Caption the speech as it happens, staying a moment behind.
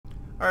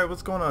Alright,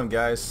 what's going on,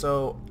 guys?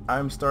 So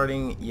I'm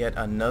starting yet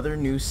another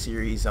new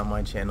series on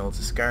my channel. It's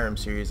a Skyrim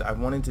series. I've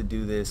wanted to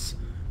do this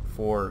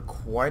for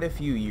quite a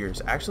few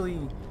years, actually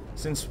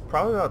since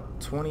probably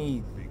about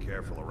 20 Be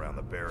careful around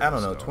the I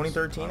don't know,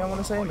 2013 I want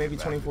to say, maybe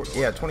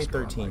 2014, yeah,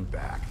 2013.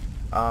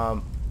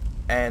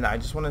 And I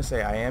just want to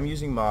say I am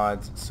using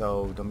mods,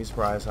 so don't be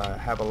surprised. I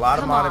have a lot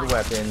of modded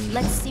weapons.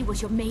 Let's see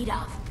what you're made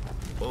of.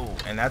 Whoa,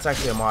 and that's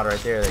actually a mod right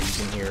there that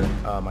you can hear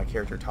my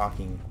character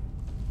talking.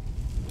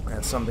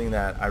 That's something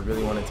that I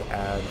really wanted to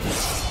add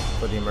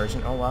for the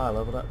immersion. Oh wow, I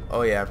leveled up.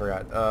 Oh yeah, I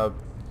forgot.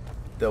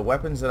 The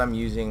weapons that I'm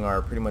using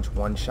are pretty much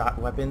one-shot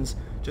weapons,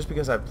 just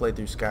because I've played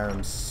through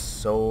Skyrim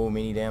so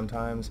many damn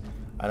times.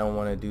 I don't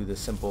want to do the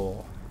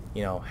simple,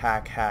 you know,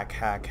 hack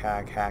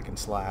and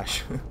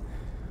slash.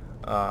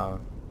 Let's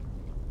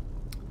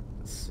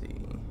see.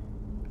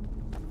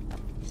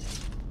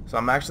 So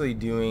I'm actually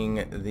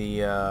doing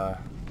the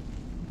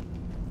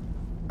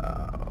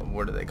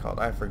what are they called?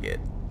 I forget.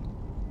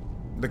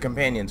 The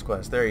Companion's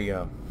Quest. There you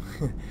go.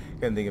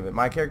 Couldn't think of it.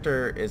 My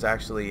character is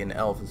actually an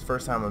elf. It's the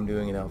first time I'm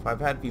doing an elf. I've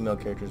had female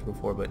characters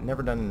before, but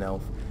never done an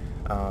elf.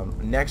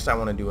 Next, I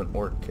want to do an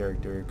orc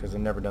character because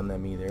I've never done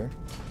them either.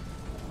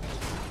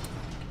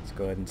 Let's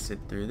go ahead and sit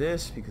through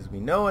this because we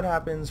know what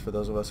happens for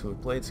those of us who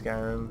have played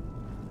Skyrim.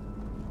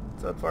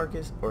 Is that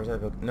Farkas? Or is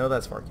that... No,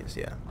 that's Farkas,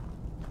 yeah.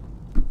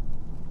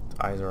 His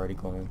eyes are already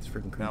glowing. It's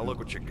freaking creepy. Now look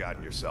what you've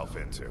gotten yourself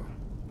into.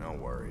 No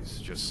worries.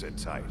 Just sit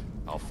tight.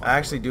 I'll find I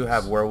actually do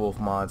have werewolf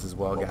mods as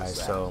well, guys,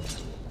 so...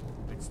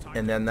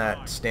 And then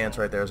that stance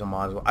right there is a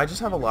mod as well. I just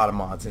have a lot of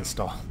mods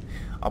installed.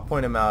 I'll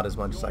point them out as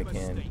much as I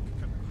can.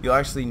 You'll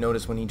actually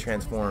notice when he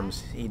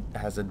transforms, he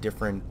has a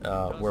different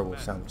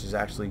werewolf sound, which is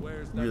actually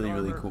really,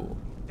 really cool.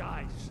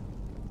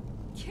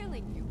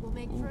 Killing you will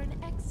make for an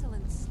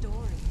excellent story.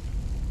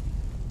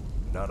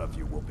 None of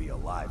you will be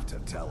alive to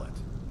tell it.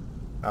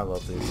 I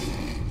love this.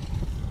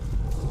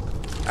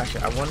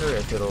 Actually, I wonder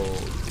if it'll...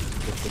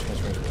 If the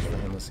transformation is for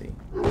him. Let's see.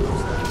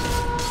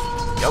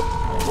 Yep.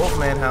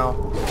 Wolfman Howl.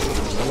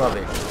 Love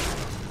it.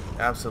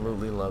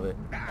 Absolutely love it.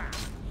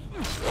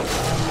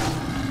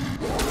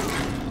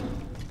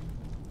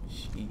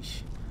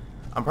 Sheesh.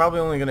 I'm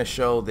probably only going to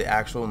show the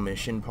actual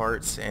mission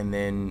parts, and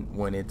then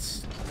when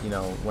it's, you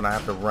know, when I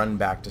have to run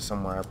back to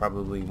somewhere, I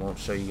probably won't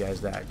show you guys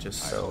that,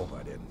 just so... I hope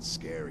I didn't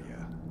scare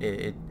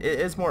you.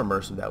 It's more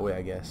immersive that way,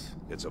 I guess.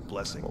 It's a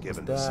blessing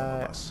given to some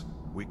of us.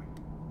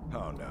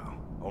 Oh no.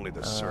 Only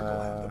the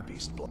circle have the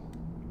beast blood.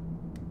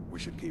 We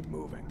should keep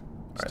moving.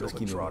 Still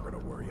the Draugr to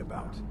worry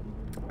about.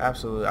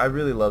 Absolutely. I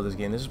really love this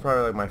game. This is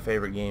probably like my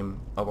favorite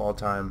game of all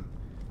time.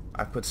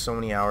 I've put so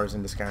many hours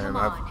into Skyrim. Come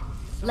on.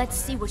 Let's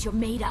see what you're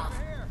made of.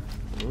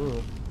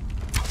 Ooh.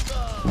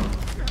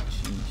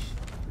 Sheesh.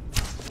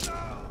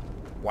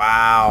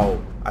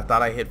 Wow. I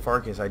thought I hit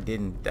Farkas. I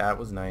didn't. That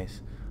was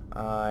nice.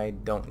 I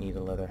don't need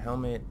a leather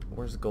helmet.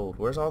 Where's the gold?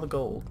 Where's all the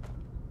gold?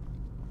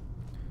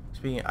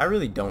 Speaking, I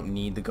really don't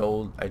need the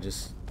gold. I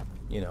just,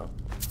 you know,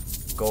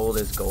 gold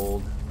is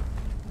gold.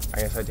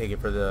 I guess I take it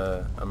for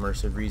the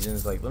immersive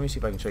reasons. Like, let me see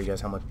if I can show you guys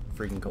how much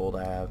freaking gold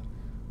I have.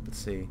 Let's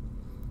see.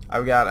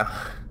 I've got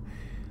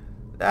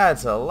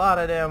that's a lot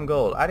of damn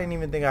gold. I didn't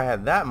even think I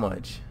had that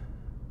much.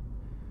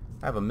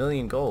 I have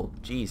 1,000,000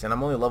 gold. Jeez, and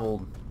I'm only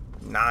level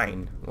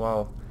 9.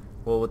 Well,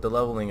 with the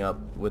leveling up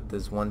with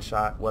this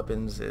one-shot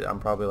weapons, I'm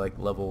probably like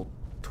level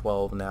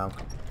 12 now.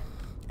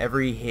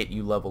 Every hit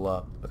you level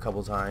up a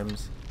couple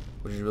times,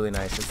 which is really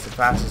nice. It's the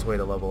fastest way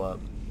to level up,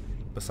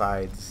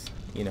 besides,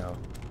 you know,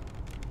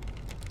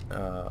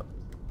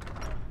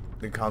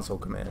 the console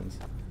commands.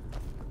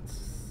 Let's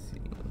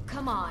see.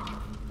 Come on,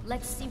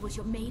 let's see what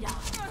you're made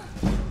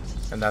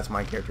of. And that's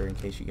my character, in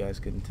case you guys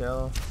couldn't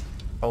tell.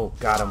 Oh,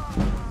 got him.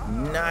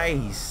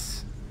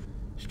 Nice.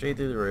 Straight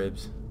through the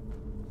ribs.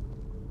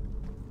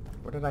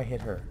 Where did I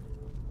hit her?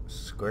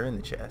 Square in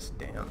the chest.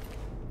 Damn.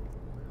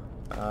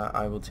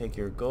 I will take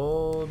your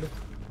gold.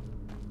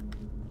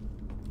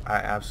 I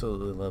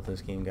absolutely love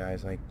this game,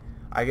 guys. Like,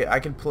 I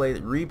could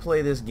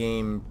replay this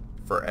game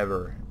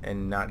forever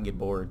and not get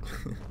bored.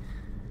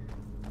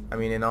 I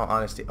mean, in all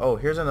honesty. Oh,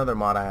 here's another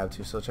mod I have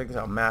too. So check this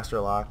out, Master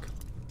Lock.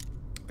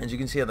 As you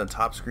can see on the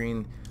top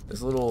screen,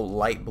 this little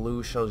light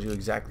blue shows you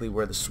exactly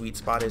where the sweet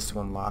spot is to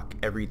unlock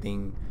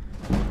everything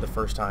the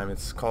first time.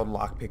 It's called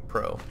Lockpick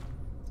Pro.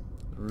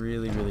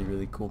 Really, really,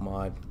 really cool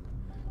mod.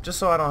 Just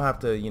so I don't have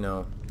to, you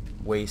know,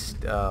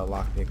 waste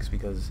lockpicks,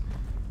 because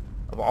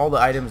of all the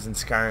items in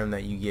Skyrim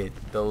that you get,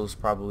 those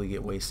probably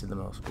get wasted the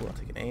most. Ooh, I'll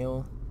take an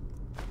ale.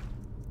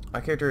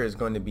 My character is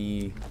going to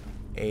be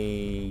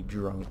a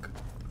drunk.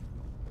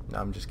 No,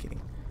 I'm just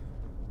kidding.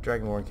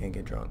 Dragonborn can't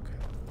get drunk.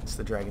 It's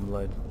the dragon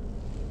blood.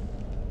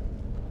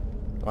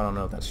 Well, I don't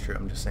know if that's true.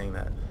 I'm just saying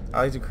that.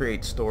 I like to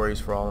create stories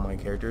for all of my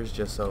characters,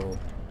 just so,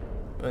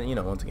 you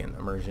know, once again,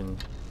 immersion.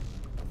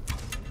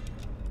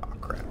 Oh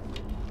crap.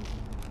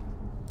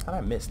 How did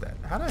I miss that?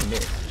 How did I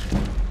miss?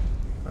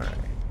 Alright.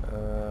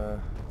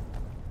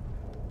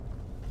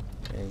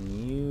 And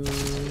you...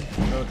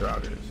 No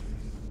Draugrs.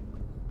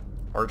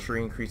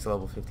 Archery increased to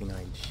level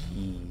 59.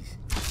 Jeez.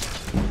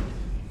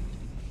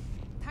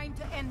 Time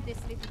to end this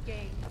little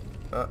game.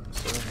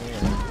 Still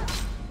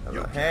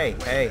here. Hey.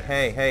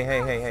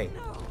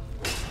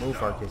 Move,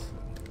 Farkas.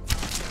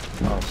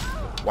 Oh,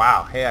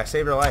 wow. Hey, I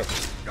saved her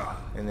life.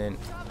 And then,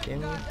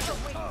 didn't you?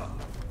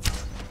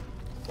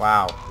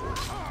 Wow.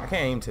 I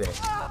can't aim today.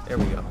 There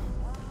we go.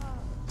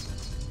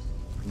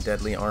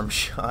 Deadly arm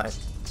shot.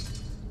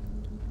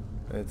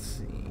 Let's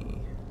see.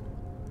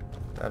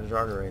 That a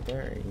jogger right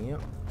there.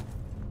 Yep.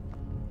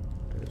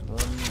 There's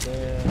one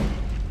there.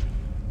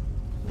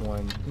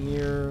 One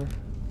here.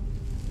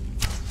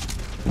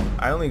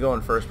 I only go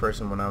in first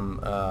person when I'm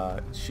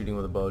shooting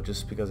with a bow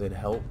just because it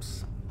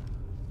helps.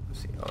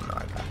 Let's see. Oh no,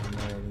 I got him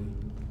already.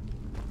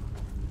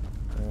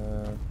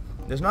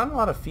 There's not a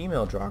lot of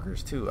female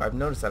joggers too. I've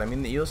noticed that. I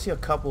mean, you'll see a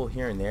couple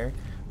here and there,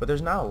 but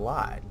there's not a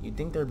lot. You'd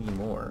think there'd be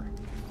more.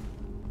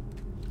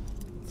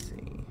 Let's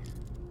see.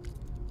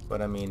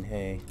 But I mean,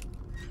 hey.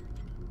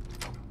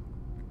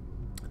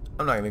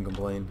 I'm not gonna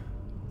complain.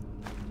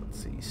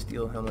 Let's see.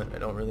 Steel helmet. I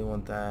don't really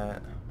want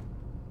that.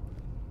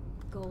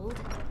 Gold?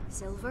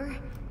 Silver?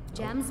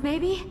 Gems,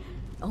 maybe?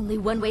 Only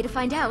one way to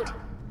find out.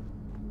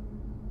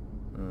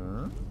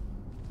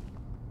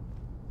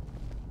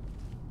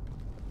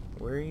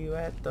 Where are you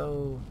at,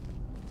 though?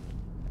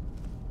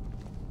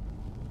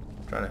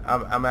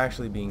 I'm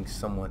actually being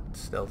somewhat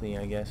stealthy,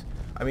 I guess.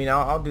 I mean,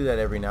 I'll do that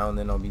every now and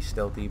then. I'll be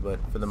stealthy, but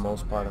for the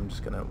most part, I'm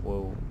just gonna...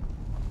 Whoa.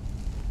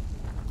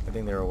 I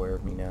think they're aware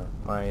of me now.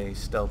 My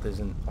stealth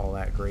isn't all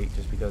that great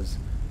just because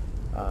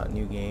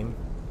new game.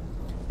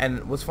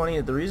 And what's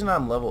funny, the reason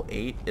I'm level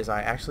 8 is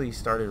I actually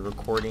started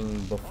recording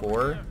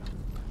before.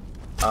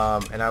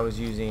 And I was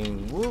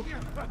using... Whoop.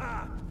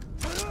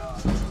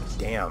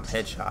 Damn,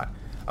 headshot.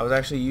 I was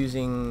actually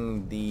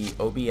using the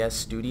OBS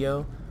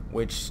Studio,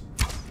 which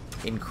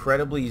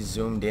incredibly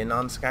zoomed in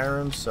on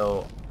Skyrim,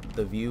 so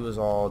the view was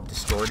all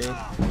distorted.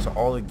 So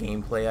all the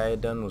gameplay I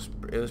had done was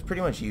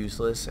pretty much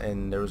useless,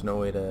 and there was no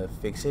way to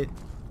fix it.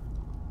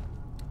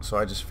 So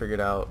I just figured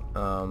out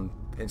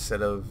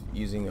instead of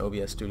using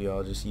OBS Studio,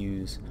 I'll just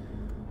use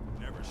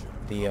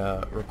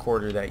the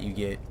recorder that you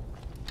get.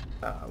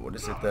 What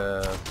is it?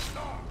 The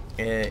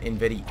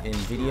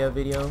NVIDIA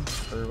video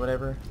or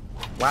whatever.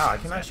 Wow, I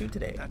cannot shoot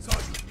today.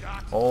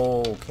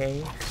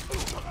 Okay.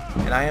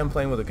 And I am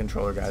playing with a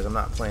controller, guys. I'm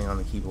not playing on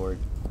the keyboard.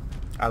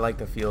 I like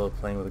the feel of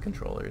playing with a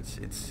controller.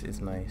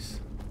 It's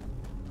nice.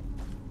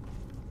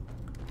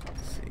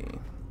 Let's see.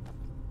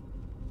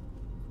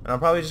 And I'm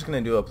probably just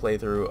gonna do a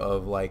playthrough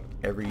of like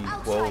every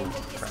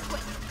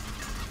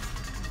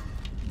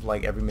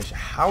like every mission.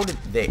 How did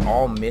they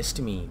all miss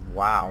me?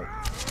 Wow.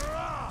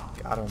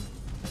 Got him.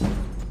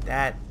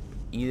 That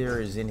either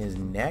is in his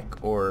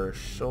neck or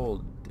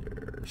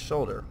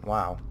shoulder.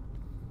 Wow.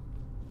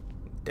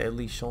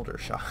 Deadly shoulder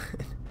shot.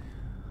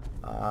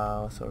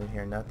 What's over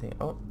here? Nothing.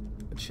 Oh,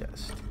 a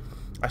chest.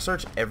 I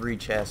search every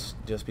chest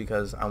just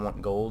because I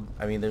want gold.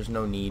 I mean, there's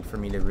no need for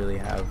me to really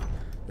have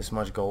this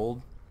much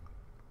gold,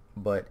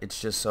 but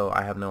it's just so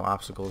I have no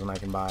obstacles and I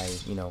can buy,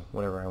 you know,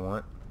 whatever I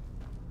want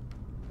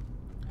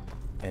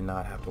and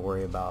not have to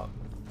worry about,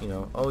 you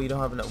know, oh, you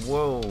don't have enough.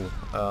 Whoa.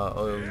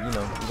 Oh, you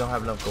know, you don't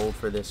have enough gold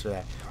for this or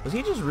that. Was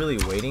he just really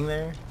waiting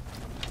there?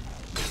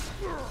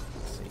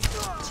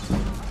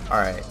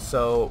 Alright,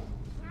 so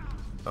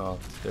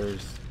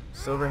there's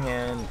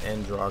Silverhand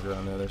and Draugr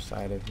on the other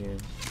side of here.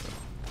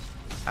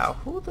 Ow,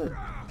 who the...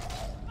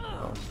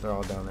 Oh, they're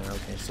all down there.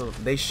 Okay, so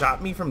they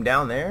shot me from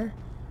down there?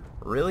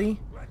 Really?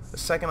 The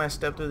second I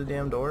stepped through the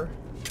damn door?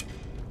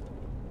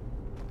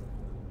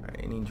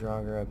 Alright, any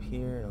Draugr up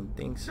here? I don't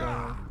think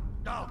so.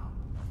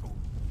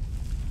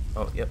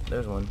 Oh, yep,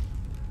 there's one.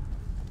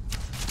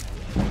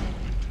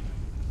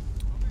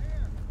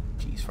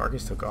 Jeez,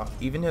 Farkas took off.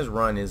 Even his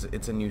run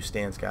it's a new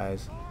stance,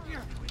 guys.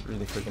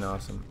 Really freaking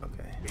awesome.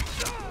 Okay.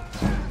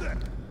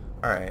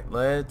 Alright,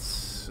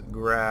 let's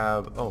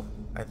grab... Oh,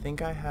 I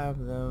think I have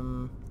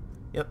them...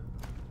 Yep.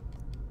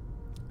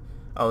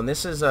 Oh, and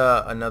this is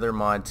another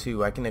mod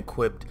too. I can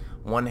equip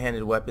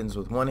one-handed weapons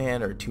with one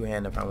hand or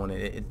two-hand if I want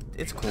it.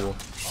 It's cool.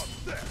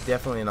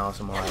 Definitely an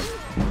awesome mod.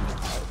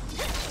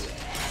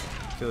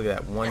 See, look at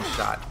that. One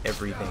shot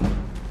everything.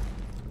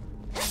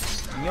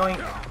 Yoink.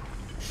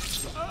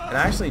 And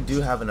I actually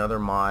do have another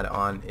mod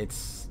on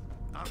its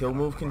kill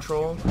move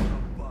control,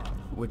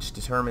 which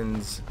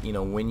determines, you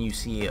know, when you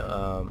see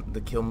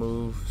the kill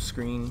move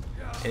screen,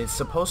 and it's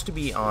supposed to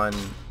be on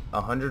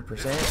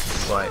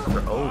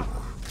 100%,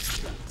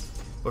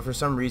 but for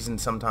some reason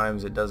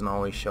sometimes it doesn't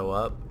always show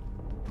up.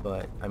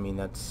 But I mean,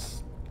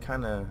 that's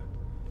kind of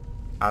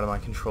out of my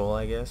control,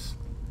 I guess.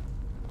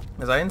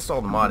 As I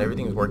installed the mod,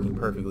 everything is working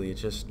perfectly. It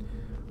just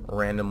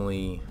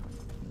randomly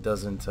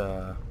doesn't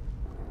want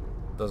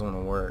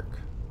to work.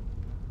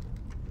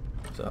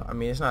 So, I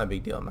mean, it's not a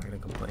big deal. I'm not going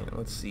to complain.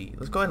 Let's see.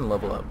 Let's go ahead and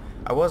level up.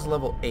 I was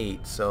level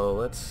 8, so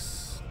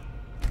let's...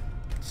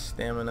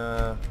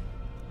 Stamina...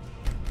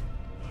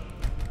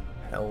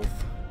 Health...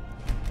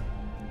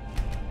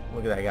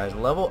 Look at that, guys.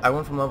 I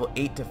went from level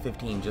 8 to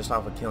 15 just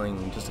off of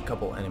killing just a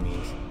couple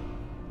enemies.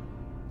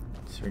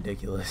 It's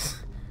ridiculous.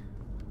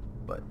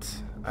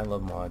 But, I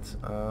love mods.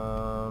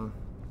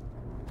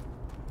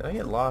 Did I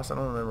get lost? I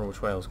don't remember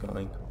which way I was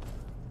going.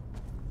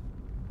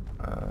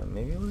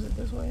 Maybe was it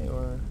this way,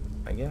 or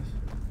I guess,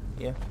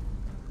 yeah.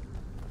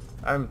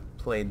 I haven't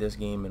played this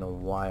game in a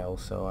while,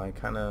 so I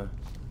kind of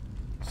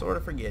sort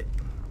of forget.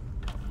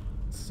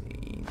 Let's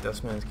see,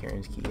 Dustman is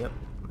carrying his key. Yep,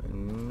 I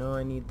know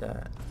I need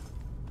that.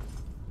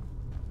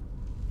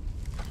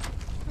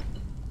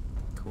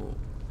 Cool.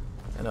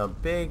 And a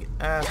big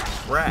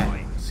ass rat.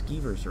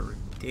 Skeevers are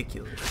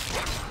ridiculous.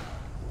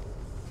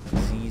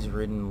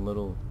 Disease-ridden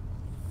little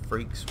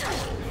freaks.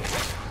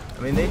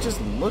 I mean, they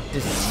just look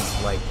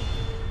diseased. Like,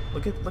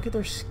 look at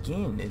their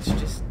skin. It's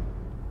just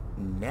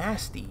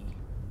nasty.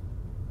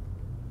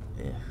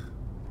 Yeah,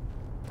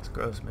 it's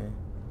gross, man.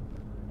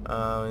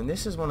 And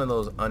this is one of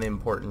those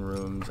unimportant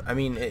rooms. I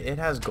mean, it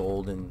has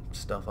gold and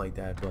stuff like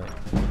that, but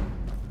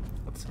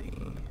let's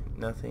see.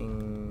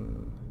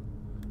 Nothing.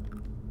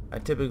 I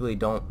typically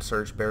don't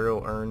search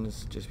burial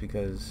urns just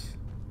because,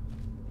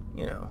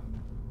 you know.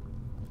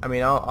 I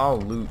mean, I'll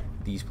loot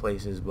these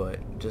places,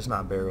 but just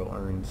not burial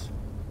urns,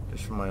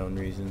 just for my own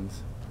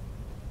reasons.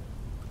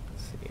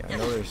 Let's see. I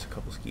know there's a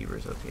couple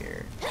skeevers up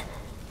here.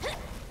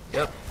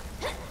 Yep.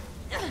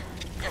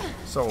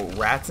 So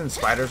rats and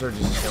spiders are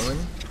just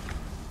chilling.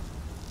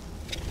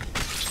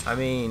 I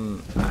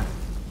mean,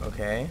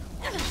 okay.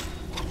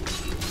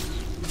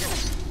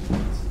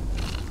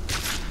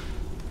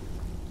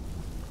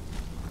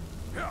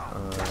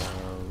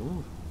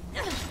 Ooh.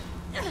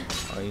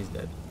 Oh, he's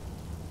dead.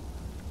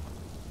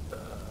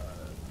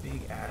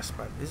 Big ass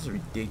spider. This is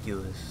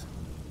ridiculous.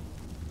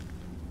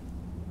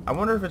 I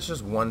wonder if it's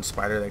just one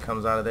spider that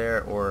comes out of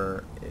there,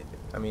 or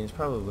I mean, it's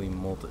probably a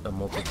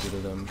multitude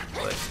of them.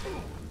 But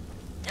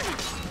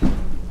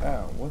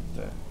ow, what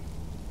the?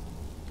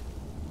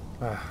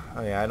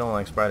 Oh yeah, I don't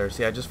like spiders.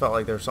 See, I just felt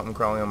like there was something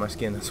crawling on my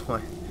skin. That's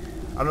why.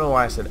 I don't know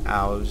why I said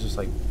ow. It was just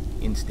like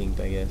instinct,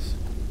 I guess.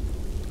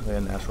 Like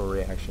a natural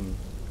reaction.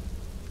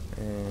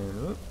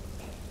 And whoop.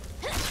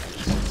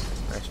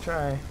 Nice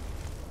try.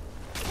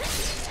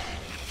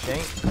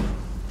 Shank.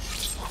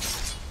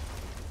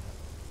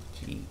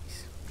 Jeez.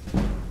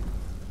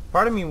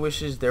 Part of me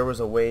wishes there was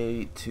a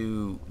way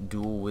to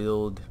dual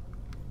wield.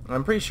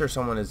 I'm pretty sure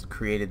someone has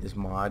created this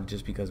mod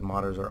just because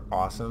modders are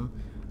awesome.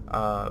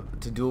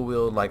 To dual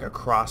wield like a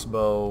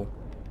crossbow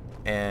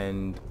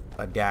and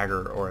a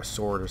dagger or a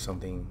sword or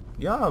something.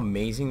 You know how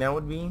amazing that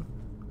would be?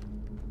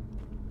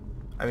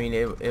 I mean,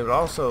 it would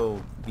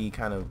also be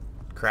kind of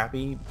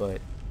crappy, but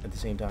at the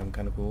same time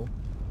kind of cool.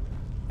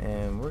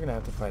 And we're gonna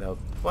have to fight a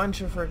bunch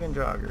of freaking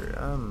Jogger.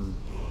 I'm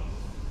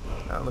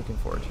not looking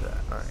forward to that.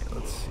 Alright,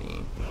 let's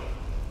see.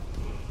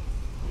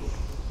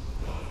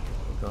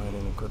 Go ahead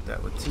and equip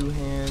that with 2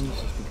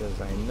 hands just because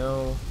I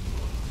know.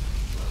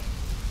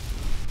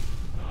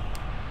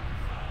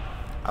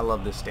 I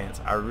love this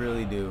stance. I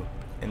really do.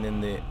 And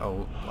then the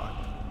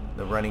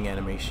running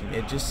animation.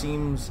 It just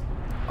seems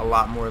a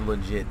lot more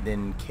legit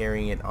than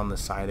carrying it on the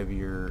side of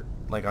your,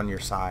 like on your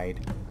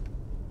side.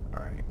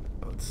 Alright,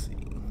 let's see.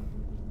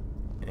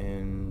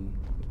 And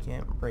we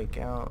can't break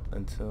out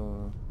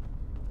until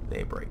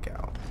they break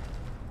out.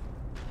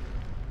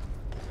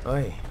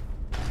 Oi.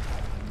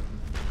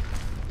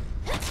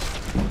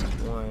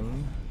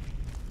 1.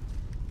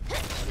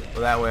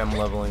 Well, that way I'm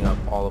leveling up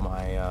all of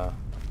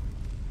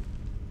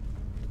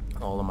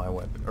my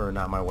weapon, or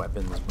not my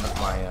weapons, but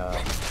my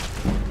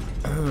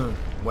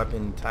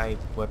weapon type,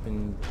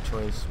 weapon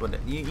choice. What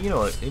you know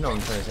what I'm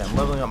trying to say. I'm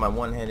leveling up my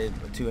one-handed,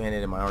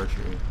 two-handed, and my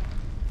archery.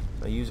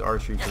 So I use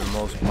archery for the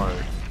most part.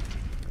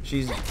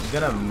 She's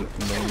gonna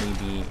mainly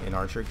be an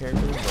archer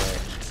character, but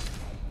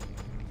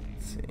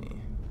let's see.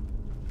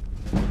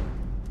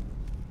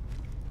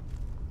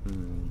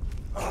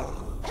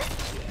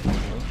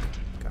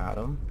 Got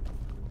him.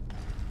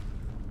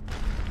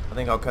 I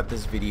think I'll cut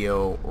this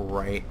video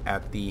right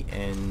at the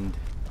end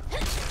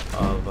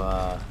of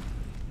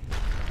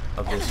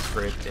this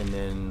script, and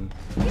then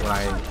when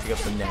I pick up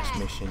the next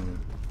mission,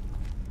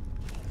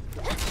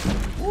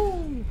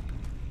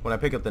 when I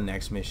pick up the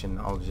next mission,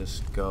 I'll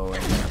just go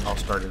and I'll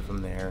start it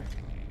from there.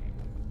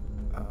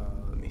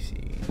 Let me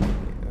see.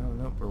 Oh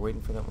no, we're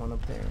waiting for that one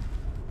up there.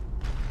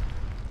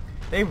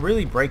 They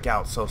really break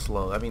out so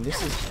slow. I mean,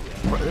 this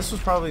was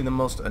probably the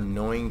most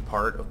annoying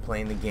part of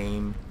playing the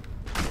game.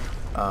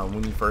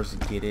 When you first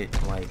get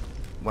it, like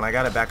when I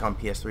got it back on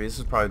PS3, this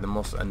is probably the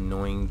most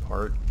annoying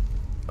part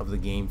of the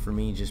game for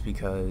me, just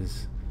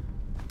because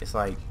it's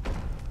like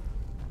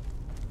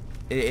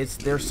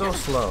they're so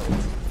slow,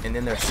 and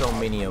then there's so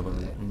many of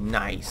them.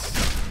 Nice.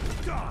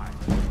 Got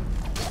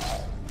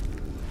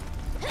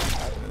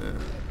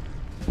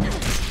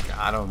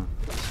him.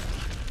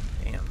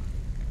 Damn.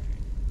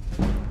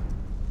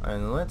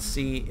 And let's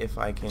see if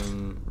I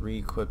can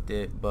re-equip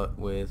it, but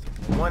with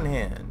one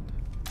hand.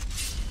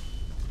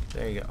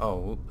 There you go. Oh,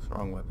 whoops,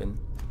 wrong weapon.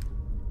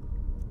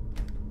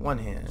 One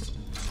hand.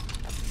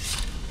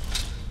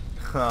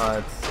 Oh,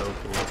 that's so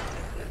cool.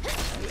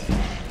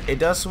 It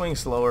does swing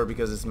slower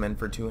because it's meant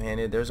for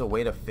two-handed. There's a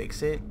way to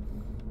fix it,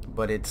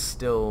 but it's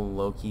still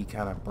low-key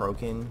kind of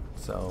broken,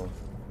 so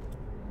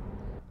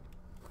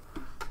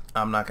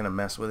I'm not gonna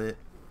mess with it.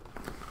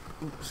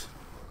 Oops.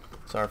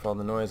 Sorry for all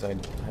the noise. I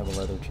have a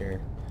leather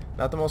chair.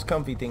 Not the most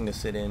comfy thing to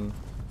sit in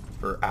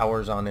for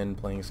hours on end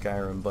playing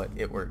Skyrim, but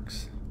it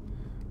works.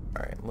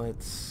 Alright,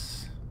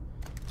 let's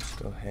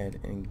go ahead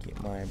and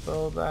get my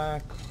bow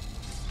back.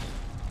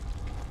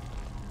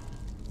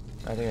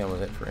 I think that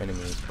was it for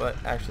enemies, but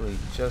actually,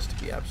 just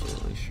to be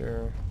absolutely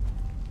sure.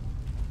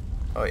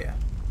 Oh yeah,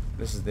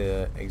 this is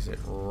the exit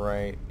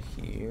right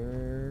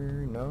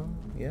here. No?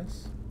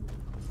 Yes?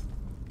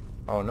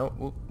 Oh no,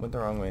 oop, went the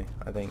wrong way,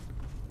 I think.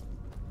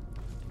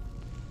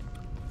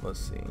 Let's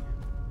see.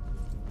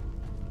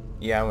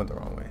 Yeah, I went the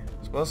wrong way.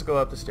 Supposed to go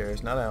up the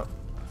stairs, not out.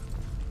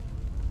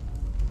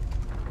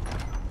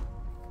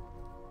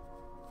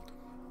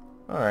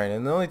 Alright,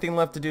 and the only thing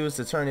left to do is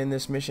to turn in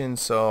this mission,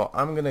 so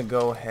I'm gonna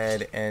go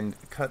ahead and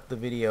cut the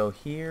video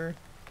here.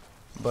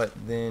 But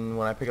then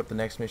when I pick up the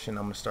next mission,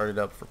 I'm gonna start it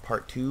up for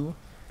part 2.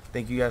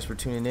 Thank you guys for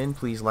tuning in.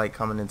 Please like,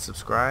 comment, and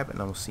subscribe,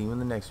 and I will see you in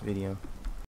the next video.